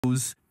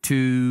those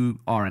two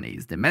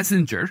RNAs. The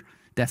messenger,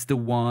 that's the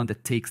one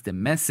that takes the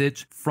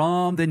message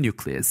from the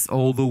nucleus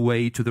all the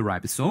way to the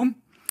ribosome,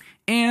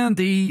 and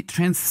the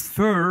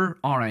transfer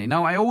RNA.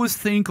 Now, I always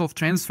think of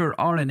transfer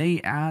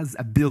RNA as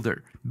a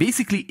builder.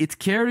 Basically, it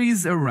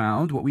carries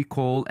around what we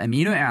call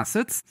amino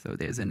acids. So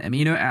there's an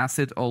amino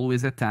acid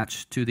always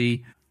attached to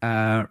the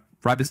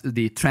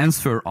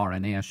transfer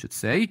RNA, I should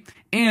say.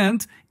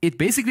 And it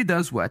basically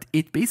does what?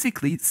 It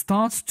basically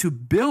starts to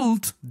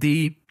build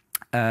the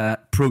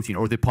protein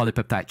or the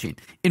polypeptide chain.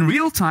 In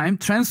real time,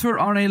 transfer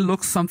RNA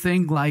looks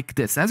something like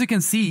this. As you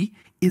can see,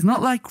 it's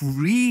not like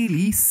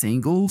really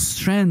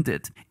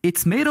single-stranded.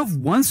 It's made of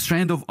one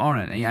strand of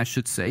RNA, I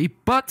should say,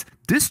 but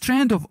this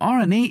strand of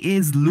RNA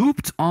is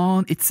looped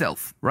on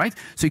itself, right?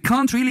 So you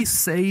can't really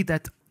say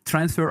that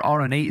transfer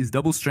RNA is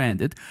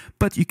double-stranded,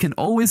 but you can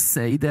always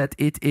say that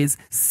it is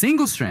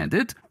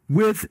single-stranded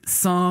with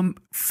some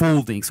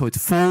folding. So it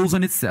folds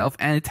on itself,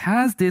 and it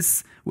has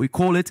this, we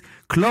call it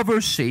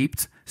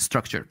clover-shaped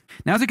structure.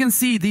 Now, as you can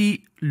see,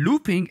 the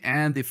looping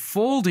and the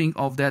folding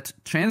of that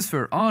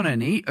transfer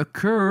RNA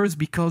occurs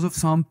because of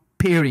some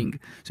pairing.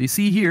 So you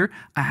see here,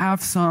 I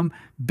have some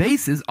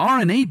bases,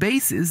 RNA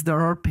bases that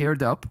are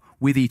paired up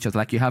with each other.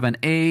 Like you have an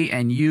A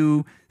and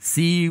U,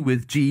 C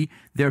with G,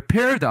 they're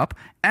paired up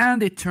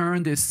and they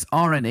turn this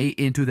RNA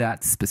into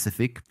that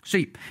specific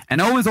shape.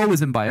 And always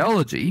in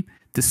biology,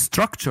 the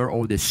structure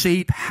or the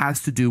shape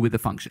has to do with the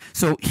function.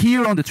 So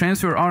here on the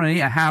transfer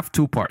RNA, I have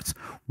two parts.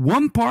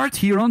 One part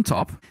here on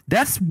top,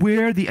 that's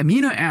where the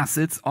amino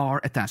acids are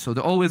attached. So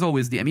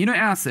always the amino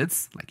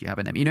acids, like you have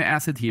an amino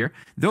acid here,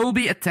 they'll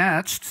be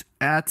attached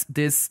at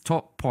this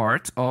top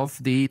part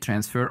of the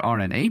transfer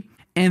RNA.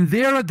 And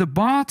there at the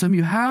bottom,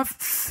 you have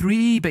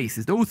three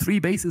bases. Those three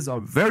bases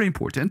are very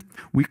important.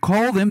 We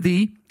call them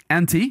the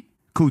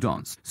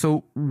anticodons.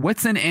 So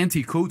what's an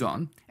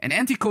anticodon? An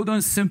anticodon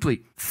is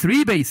simply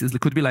three bases.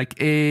 It could be like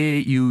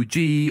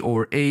AUG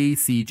or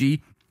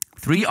ACG,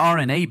 three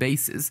RNA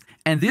bases.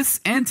 And this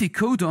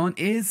anticodon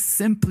is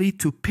simply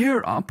to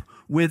pair up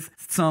with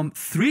some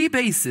three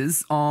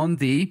bases on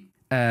the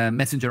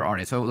messenger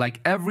RNA. So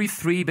like every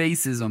three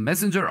bases on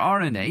messenger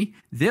RNA,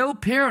 they'll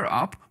pair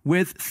up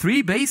with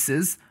three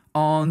bases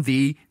on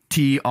the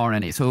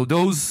tRNA. So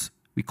those,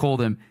 we call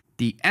them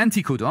the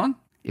anticodon,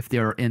 if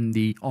they're on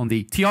the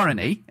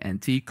tRNA,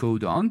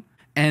 anticodon.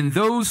 And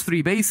those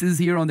three bases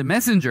here on the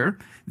messenger,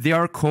 they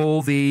are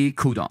called the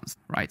codons,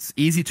 right? It's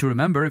easy to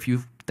remember if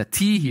the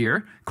T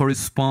here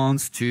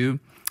corresponds to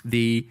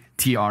the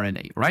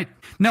tRNA, right?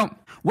 Now,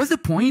 what's the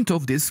point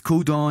of this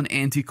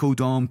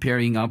codon-anticodon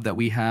pairing up that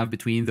we have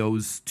between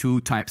those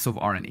two types of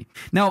RNA?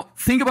 Now,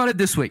 think about it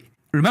this way.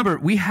 Remember,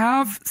 we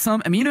have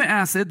some amino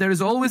acid that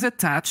is always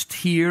attached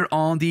here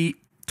on the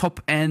top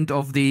end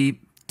of the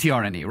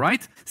tRNA,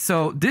 right?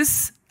 So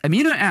this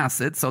amino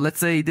acid, so let's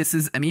say this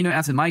is amino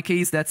acid, in my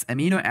case, that's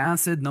amino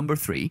acid number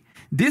 3.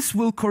 This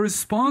will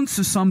correspond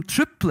to some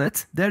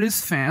triplet that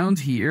is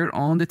found here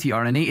on the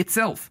tRNA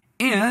itself.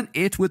 And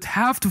it would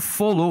have to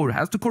follow or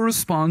has to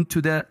correspond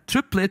to the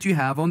triplet you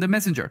have on the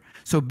messenger.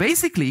 So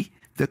basically,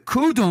 the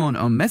codon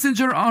on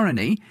messenger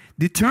RNA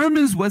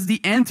determines what's the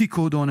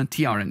anticodon on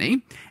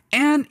tRNA,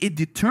 and it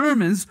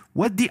determines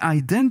what the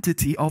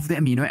identity of the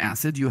amino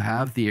acid you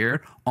have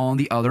there on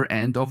the other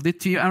end of the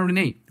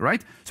tRNA,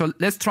 right? So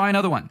let's try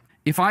another one.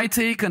 If I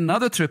take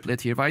another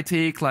triplet here, if I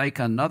take like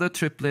another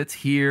triplet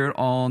here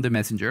on the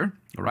messenger,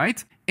 all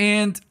right?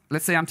 And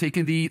let's say I'm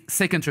taking the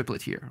second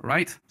triplet here,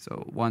 right?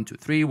 So 1, 2,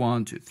 3,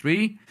 1, 2,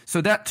 3.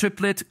 So that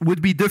triplet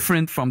would be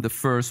different from the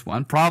first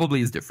one,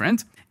 probably is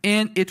different.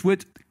 And it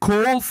would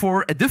call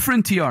for a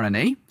different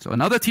tRNA. So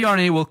another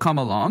tRNA will come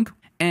along.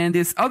 And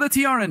this other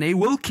tRNA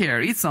will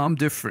carry some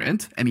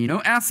different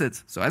amino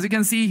acids. So as you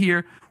can see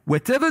here,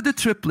 whatever the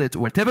triplet,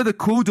 whatever the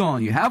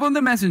codon you have on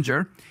the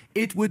messenger,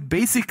 it would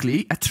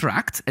basically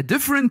attract a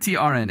different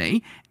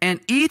tRNA,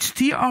 and each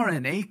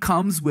tRNA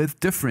comes with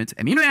different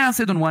amino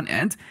acid on one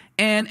end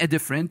and a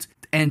different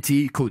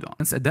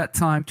anticodons at that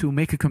time to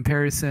make a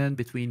comparison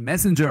between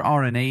messenger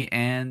RNA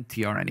and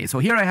tRNA. So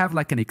here I have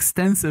like an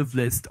extensive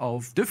list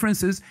of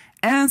differences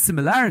and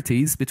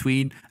similarities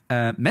between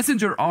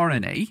messenger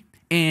RNA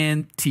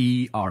and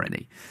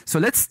tRNA. So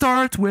let's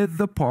start with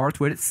the part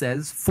where it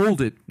says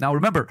folded. Now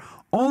remember,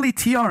 only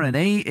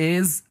tRNA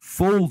is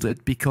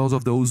folded because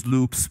of those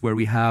loops where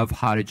we have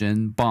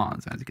hydrogen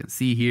bonds. As you can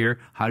see here,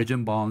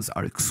 hydrogen bonds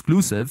are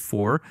exclusive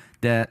for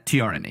the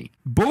tRNA.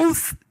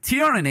 Both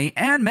tRNA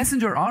and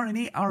messenger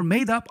RNA are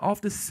made up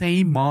of the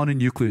same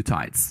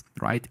mononucleotides,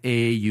 right?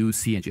 A, U,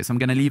 C, and G. So I'm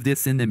going to leave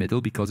this in the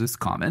middle because it's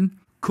common.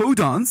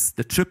 Codons,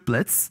 the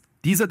triplets,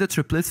 these are the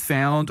triplets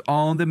found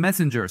on the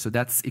messenger. So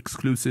that's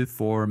exclusive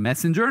for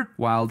messenger,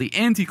 while the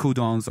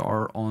anticodons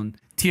are on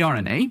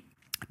tRNA.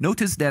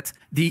 Notice that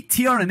the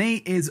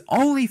tRNA is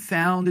only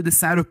found in the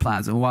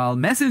cytoplasm, while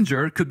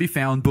messenger could be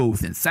found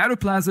both in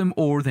cytoplasm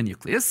or the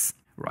nucleus,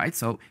 right?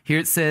 So here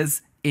it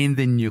says in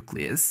the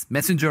nucleus.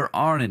 Messenger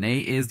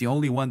RNA is the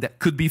only one that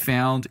could be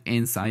found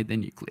inside the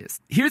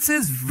nucleus. Here it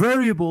says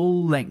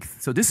variable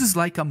length. So this is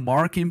like a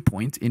marking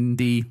point in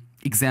the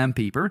exam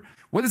paper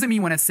What does it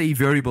mean when I say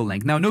variable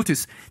length? Now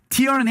notice,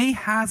 tRNA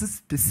has a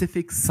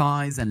specific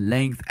size and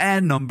length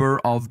and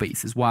number of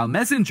bases, while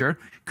messenger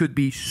could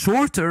be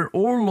shorter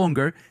or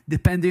longer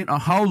depending on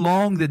how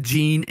long the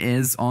gene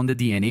is on the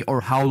DNA or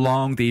how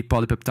long the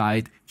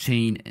polypeptide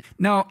chain is.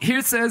 Now here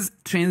it says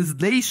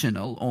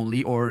translational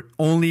only, or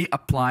only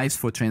applies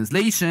for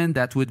translation.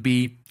 That would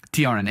be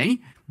tRNA.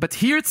 But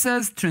here it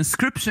says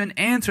transcription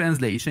and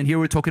translation. Here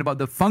we're talking about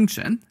the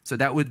function. So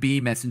that would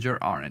be messenger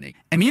RNA.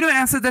 Amino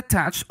acid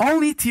attached,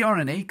 only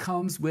tRNA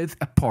comes with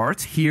a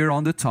part here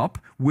on the top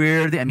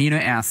where the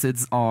amino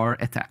acids are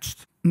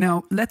attached.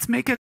 Now let's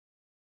make a